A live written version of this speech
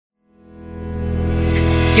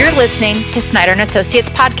You're listening to Snyder & Associates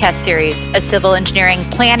podcast series, a civil engineering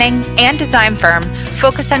planning and design firm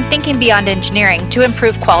focused on thinking beyond engineering to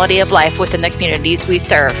improve quality of life within the communities we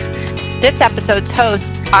serve. This episode's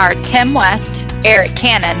hosts are Tim West, Eric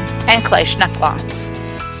Cannon, and Clay Schnucklaw.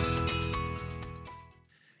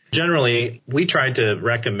 Generally, we try to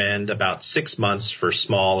recommend about 6 months for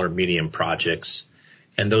small or medium projects,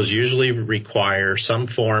 and those usually require some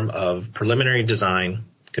form of preliminary design,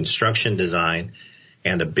 construction design,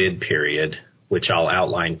 and a bid period, which I'll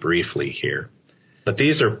outline briefly here. But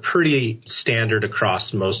these are pretty standard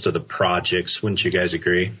across most of the projects. Wouldn't you guys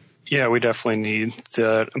agree? Yeah, we definitely need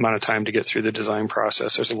the amount of time to get through the design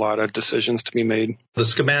process. There's a lot of decisions to be made. The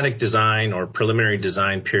schematic design or preliminary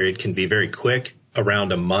design period can be very quick,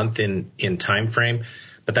 around a month in time frame,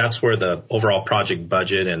 but that's where the overall project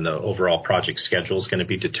budget and the overall project schedule is going to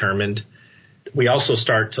be determined. We also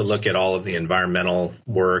start to look at all of the environmental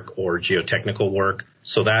work or geotechnical work.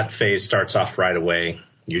 So that phase starts off right away.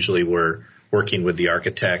 Usually we're working with the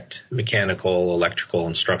architect, mechanical, electrical,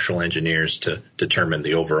 and structural engineers to determine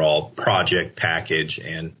the overall project package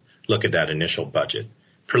and look at that initial budget.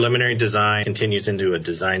 Preliminary design continues into a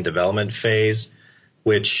design development phase,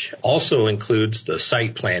 which also includes the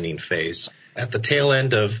site planning phase. At the tail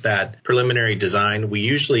end of that preliminary design, we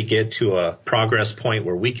usually get to a progress point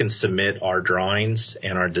where we can submit our drawings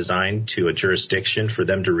and our design to a jurisdiction for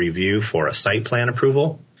them to review for a site plan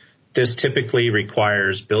approval. This typically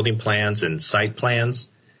requires building plans and site plans,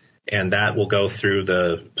 and that will go through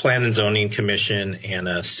the Plan and Zoning Commission and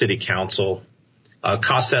a city council. A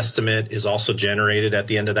cost estimate is also generated at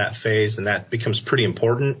the end of that phase, and that becomes pretty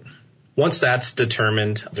important. Once that's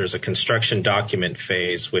determined, there's a construction document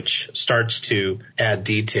phase, which starts to add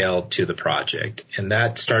detail to the project. And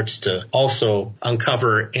that starts to also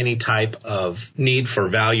uncover any type of need for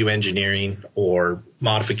value engineering or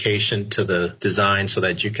modification to the design so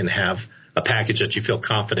that you can have a package that you feel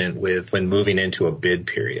confident with when moving into a bid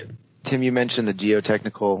period. Tim, you mentioned the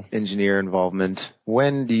geotechnical engineer involvement.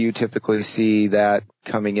 When do you typically see that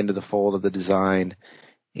coming into the fold of the design?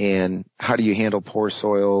 And how do you handle poor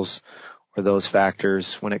soils or those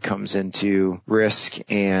factors when it comes into risk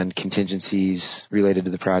and contingencies related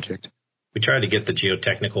to the project? We try to get the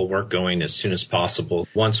geotechnical work going as soon as possible.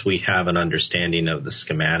 Once we have an understanding of the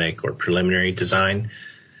schematic or preliminary design,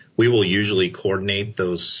 we will usually coordinate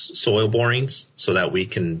those soil borings so that we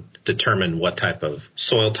can determine what type of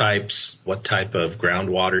soil types, what type of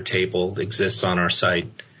groundwater table exists on our site,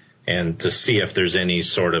 and to see if there's any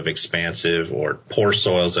sort of expansive or poor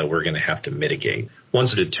soils that we're going to have to mitigate.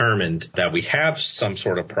 Once determined that we have some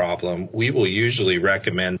sort of problem, we will usually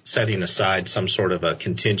recommend setting aside some sort of a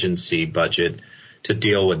contingency budget to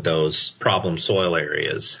deal with those problem soil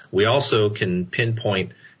areas. We also can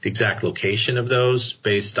pinpoint the exact location of those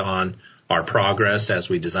based on our progress as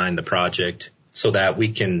we design the project, so that we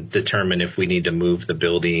can determine if we need to move the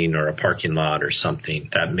building or a parking lot or something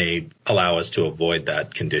that may allow us to avoid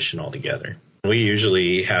that condition altogether. We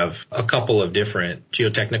usually have a couple of different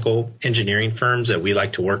geotechnical engineering firms that we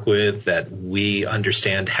like to work with, that we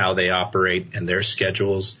understand how they operate and their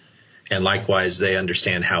schedules. And likewise, they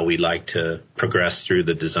understand how we like to progress through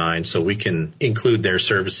the design, so we can include their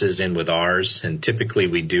services in with ours. And typically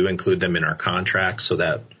we do include them in our contracts so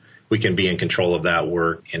that we can be in control of that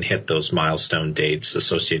work and hit those milestone dates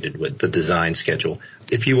associated with the design schedule.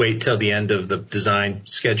 If you wait till the end of the design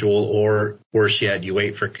schedule, or worse yet, you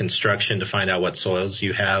wait for construction to find out what soils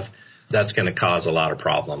you have, that's going to cause a lot of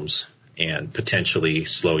problems and potentially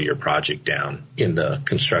slow your project down in the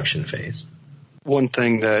construction phase. One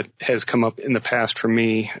thing that has come up in the past for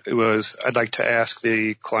me was I'd like to ask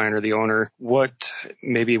the client or the owner what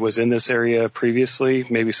maybe was in this area previously,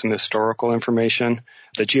 maybe some historical information.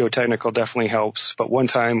 The geotechnical definitely helps, but one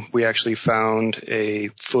time we actually found a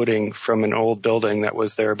footing from an old building that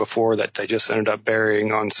was there before that they just ended up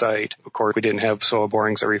burying on site. Of course, we didn't have soil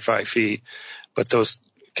borings every 5 feet, but those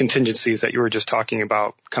contingencies that you were just talking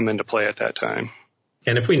about come into play at that time.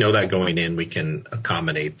 And if we know that going in, we can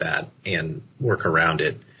accommodate that and work around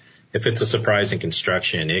it. If it's a surprise in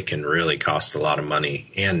construction, it can really cost a lot of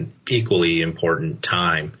money and equally important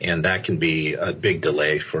time, and that can be a big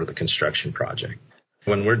delay for the construction project.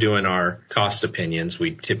 When we're doing our cost opinions,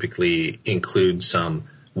 we typically include some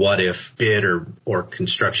what if bid or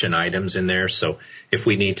construction items in there. So if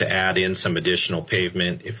we need to add in some additional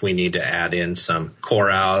pavement, if we need to add in some core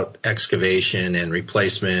out excavation and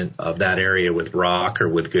replacement of that area with rock or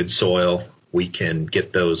with good soil, we can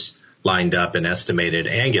get those lined up and estimated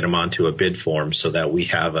and get them onto a bid form so that we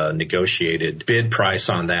have a negotiated bid price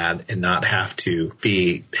on that and not have to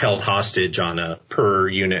be held hostage on a per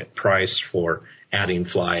unit price for adding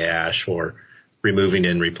fly ash or removing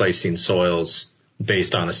and replacing soils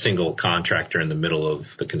based on a single contractor in the middle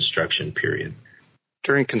of the construction period.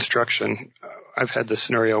 During construction, I've had the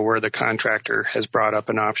scenario where the contractor has brought up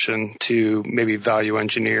an option to maybe value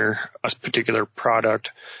engineer a particular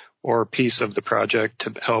product or piece of the project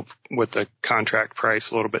to help with the contract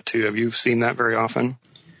price a little bit too. Have you seen that very often?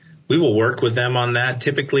 We will work with them on that.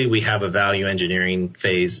 Typically, we have a value engineering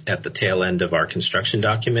phase at the tail end of our construction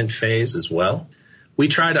document phase as well. We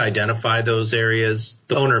try to identify those areas.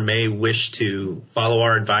 The owner may wish to follow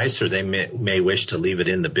our advice, or they may wish to leave it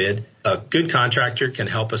in the bid. A good contractor can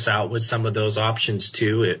help us out with some of those options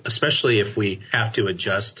too, especially if we have to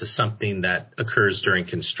adjust to something that occurs during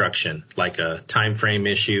construction, like a time frame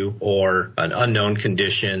issue or an unknown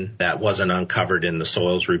condition that wasn't uncovered in the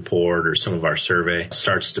soils report or some of our survey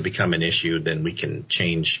starts to become an issue. Then we can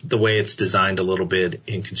change the way it's designed a little bit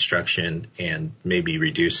in construction and maybe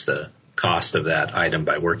reduce the cost of that item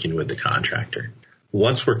by working with the contractor.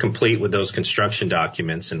 Once we're complete with those construction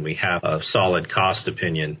documents and we have a solid cost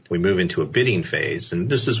opinion, we move into a bidding phase. And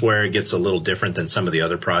this is where it gets a little different than some of the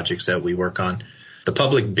other projects that we work on. The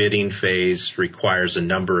public bidding phase requires a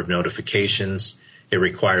number of notifications. It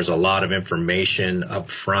requires a lot of information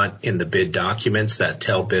up front in the bid documents that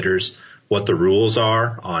tell bidders what the rules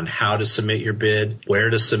are on how to submit your bid, where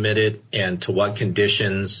to submit it, and to what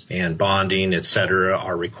conditions and bonding, et cetera,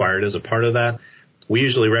 are required as a part of that. We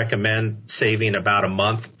usually recommend saving about a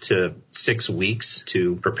month to 6 weeks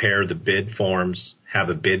to prepare the bid forms, have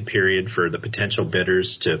a bid period for the potential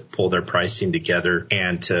bidders to pull their pricing together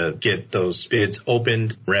and to get those bids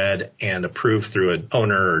opened, read, and approved through an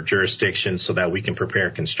owner or jurisdiction so that we can prepare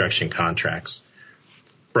construction contracts.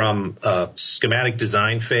 From a schematic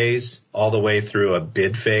design phase all the way through a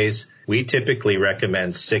bid phase, we typically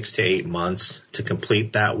recommend 6 to 8 months to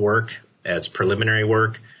complete that work as preliminary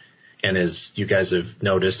work. And as you guys have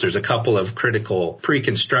noticed, there's a couple of critical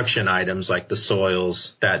pre-construction items like the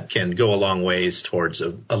soils that can go a long ways towards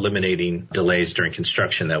eliminating delays during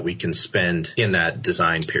construction that we can spend in that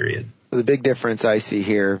design period. The big difference I see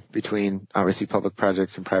here between obviously public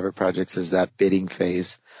projects and private projects is that bidding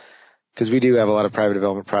phase. Because we do have a lot of private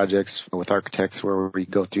development projects with architects where we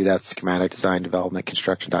go through that schematic design, development,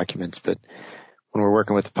 construction documents. But when we're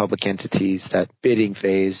working with the public entities, that bidding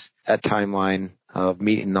phase, that timeline of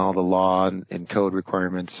meeting all the law and code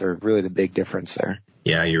requirements are really the big difference there.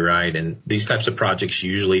 Yeah, you're right. And these types of projects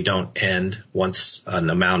usually don't end once an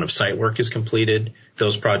amount of site work is completed.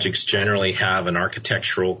 Those projects generally have an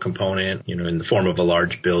architectural component, in the form of a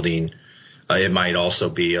large building. It might also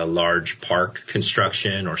be a large park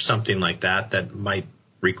construction or something like that might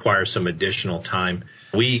require some additional time.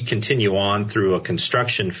 We continue on through a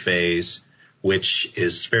construction phase, which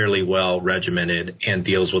is fairly well regimented and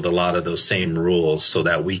deals with a lot of those same rules so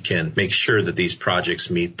that we can make sure that these projects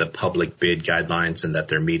meet the public bid guidelines and that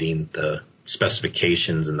they're meeting the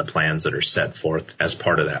specifications and the plans that are set forth as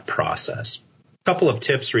part of that process. A couple of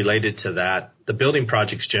tips related to that. The building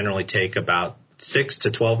projects generally take about 6 to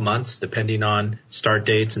 12 months, depending on start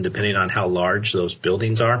dates and depending on how large those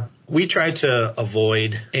buildings are. We try to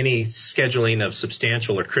avoid any scheduling of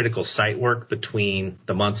substantial or critical site work between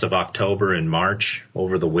the months of October and March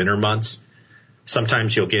over the winter months.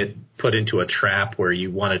 Sometimes you'll get put into a trap where you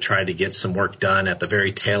want to try to get some work done at the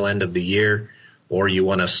very tail end of the year, or you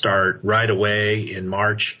want to start right away in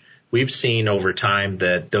March. We've seen over time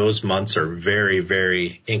that those months are very,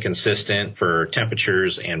 very inconsistent for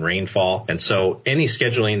temperatures and rainfall. And so any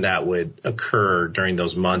scheduling that would occur during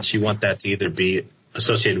those months, you want that to either be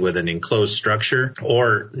associated with an enclosed structure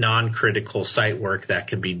or non-critical site work that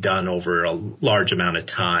can be done over a large amount of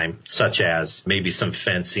time, such as maybe some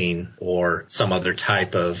fencing or some other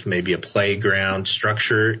type of maybe a playground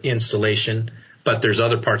structure installation. But there's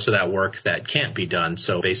other parts of that work that can't be done.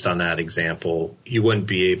 So based on that example, you wouldn't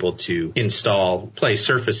be able to install play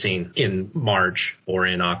surfacing in March or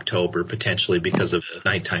in October, potentially because of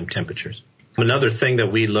nighttime temperatures. Another thing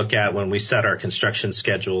that we look at when we set our construction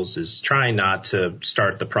schedules is trying not to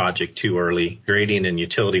start the project too early. Grading and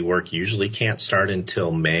utility work usually can't start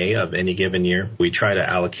until May of any given year. We try to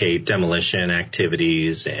allocate demolition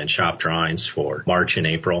activities and shop drawings for March and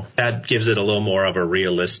April. That gives it a little more of a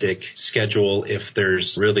realistic schedule. If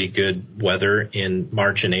there's really good weather in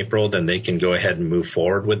March and April, then they can go ahead and move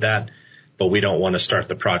forward with that. But we don't want to start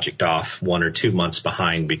the project off 1 or 2 months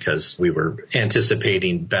behind because we were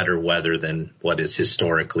anticipating better weather than what is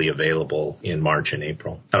historically available in March and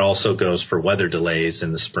April. That also goes for weather delays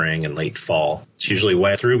in the spring and late fall. It's usually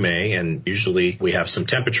wet through May, and usually we have some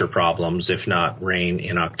temperature problems, if not rain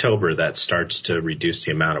in October, that starts to reduce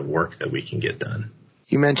the amount of work that we can get done.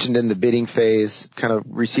 You mentioned in the bidding phase, kind of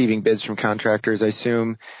receiving bids from contractors. I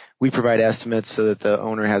assume we provide estimates so that the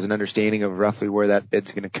owner has an understanding of roughly where that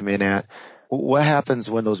bid's going to come in at. What happens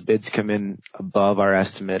when those bids come in above our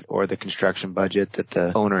estimate or the construction budget that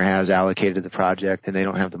the owner has allocated to the project and they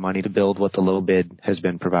don't have the money to build what the low bid has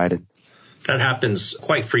been provided? That happens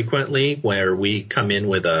quite frequently where we come in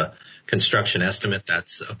with a construction estimate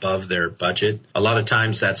that's above their budget. A lot of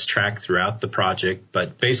times that's tracked throughout the project,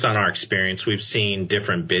 but based on our experience, we've seen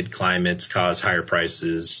different bid climates cause higher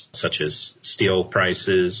prices, such as steel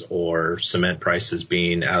prices or cement prices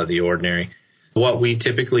being out of the ordinary. What we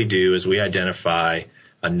typically do is we identify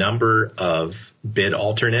a number of bid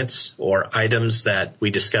alternates or items that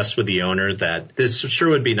we discuss with the owner that this sure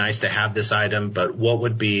would be nice to have this item, but what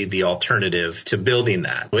would be the alternative to building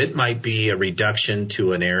that? It might be a reduction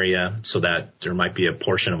to an area so that there might be a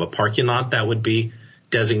portion of a parking lot that would be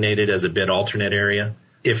designated as a bid alternate area.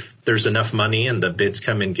 If there's enough money and the bids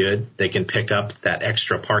come in good, they can pick up that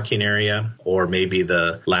extra parking area or maybe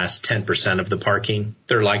the last 10% of the parking.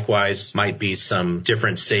 There likewise might be some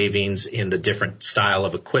different savings in the different style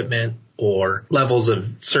of equipment or levels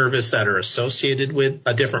of service that are associated with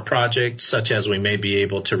a different project, such as we may be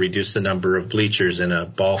able to reduce the number of bleachers in a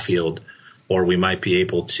ball field, or we might be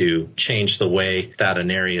able to change the way that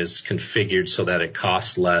an area is configured so that it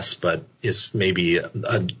costs less, but is maybe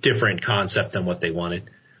a different concept than what they wanted.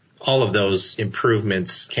 All of those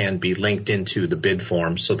improvements can be linked into the bid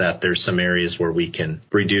form so that there's some areas where we can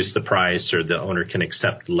reduce the price or the owner can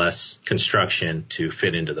accept less construction to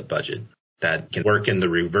fit into the budget. That can work in the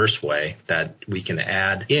reverse way, that we can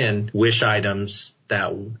add in wish items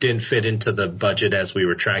that didn't fit into the budget as we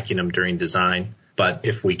were tracking them during design. But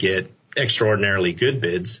if we get extraordinarily good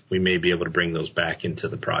bids, we may be able to bring those back into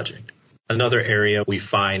the project. Another area we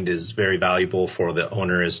find is very valuable for the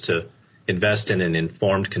owner is to invest in an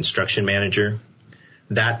informed construction manager.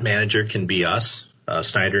 That manager can be us.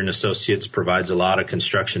 Snyder and Associates provides a lot of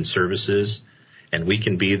construction services, and we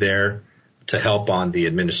can be there to help on the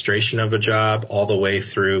administration of a job all the way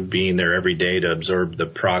through being there every day to observe the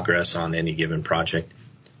progress on any given project.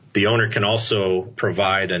 The owner can also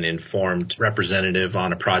provide an informed representative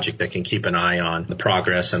on a project that can keep an eye on the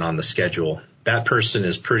progress and on the schedule. That person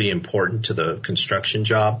is pretty important to the construction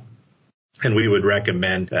job, and we would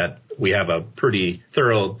recommend that we have a pretty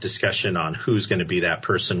thorough discussion on who's going to be that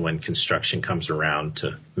person when construction comes around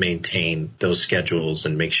to maintain those schedules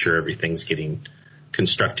and make sure everything's getting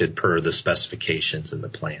constructed per the specifications and the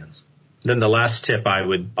plans. Then the last tip I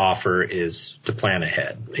would offer is to plan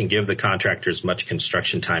ahead and give the contractor as much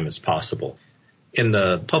construction time as possible. In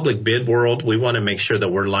the public bid world, we want to make sure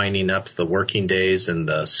that we're lining up the working days and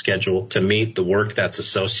the schedule to meet the work that's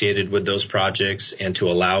associated with those projects and to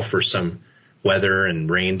allow for some weather and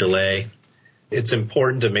rain delay. It's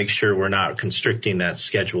important to make sure we're not constricting that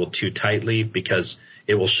schedule too tightly because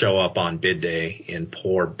it will show up on bid day in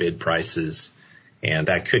poor bid prices. And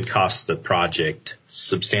that could cost the project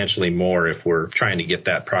substantially more if we're trying to get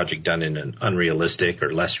that project done in an unrealistic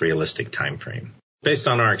or less realistic time frame. Based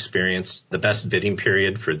on our experience, the best bidding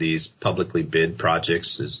period for these publicly bid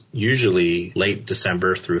projects is usually late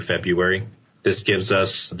December through February. This gives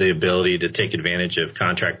us the ability to take advantage of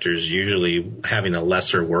contractors usually having a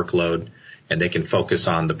lesser workload, and they can focus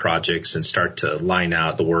on the projects and start to line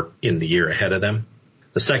out the work in the year ahead of them.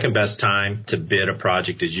 The second best time to bid a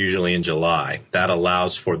project is usually in July. That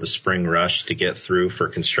allows for the spring rush to get through for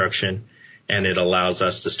construction, and it allows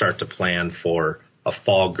us to start to plan for a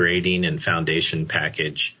fall grading and foundation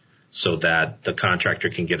package so that the contractor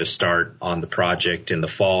can get a start on the project in the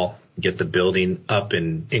fall, get the building up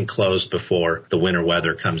and enclosed before the winter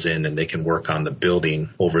weather comes in, and they can work on the building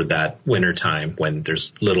over that winter time when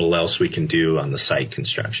there's little else we can do on the site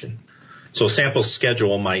construction. So a sample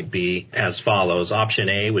schedule might be as follows. Option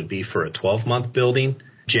A would be for a 12-month building.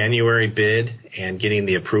 January bid and getting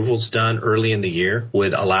the approvals done early in the year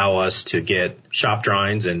would allow us to get shop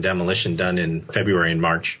drawings and demolition done in February and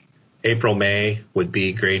March. April, May would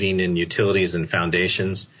be grading and utilities and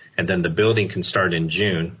foundations, and then the building can start in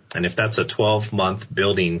June. And if that's a 12-month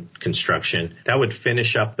building construction, that would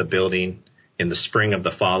finish up the building in the spring of the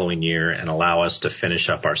following year and allow us to finish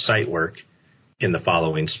up our site work in the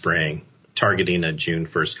following spring, targeting a June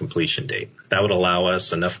 1st completion date. That would allow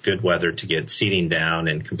us enough good weather to get seating down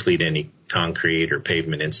and complete any concrete or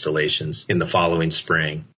pavement installations in the following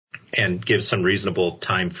spring and give some reasonable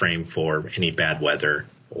time frame for any bad weather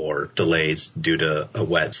or delays due to a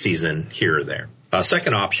wet season here or there. A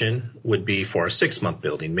second option would be for a 6-month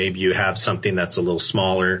building. Maybe you have something that's a little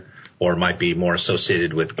smaller or might be more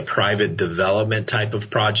associated with a private development type of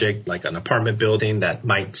project, like an apartment building that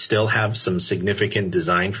might still have some significant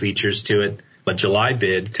design features to it. A July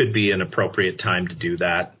bid could be an appropriate time to do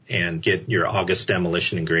that and get your August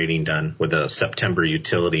demolition and grading done with a September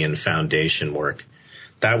utility and foundation work.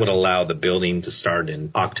 That would allow the building to start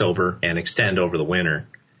in October and extend over the winter.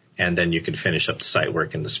 And then you can finish up the site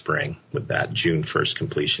work in the spring with that June 1st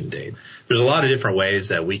completion date. There's a lot of different ways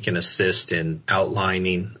that we can assist in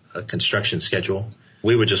outlining a construction schedule.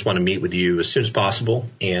 We would just want to meet with you as soon as possible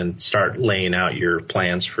and start laying out your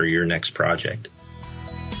plans for your next project.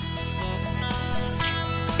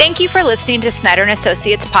 Thank you for listening to Snyder &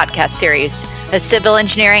 Associates podcast series, a civil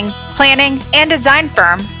engineering, planning, and design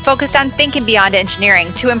firm focused on thinking beyond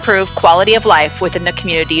engineering to improve quality of life within the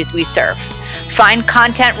communities we serve. Find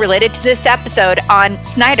content related to this episode on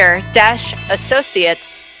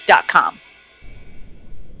snyder-associates.com.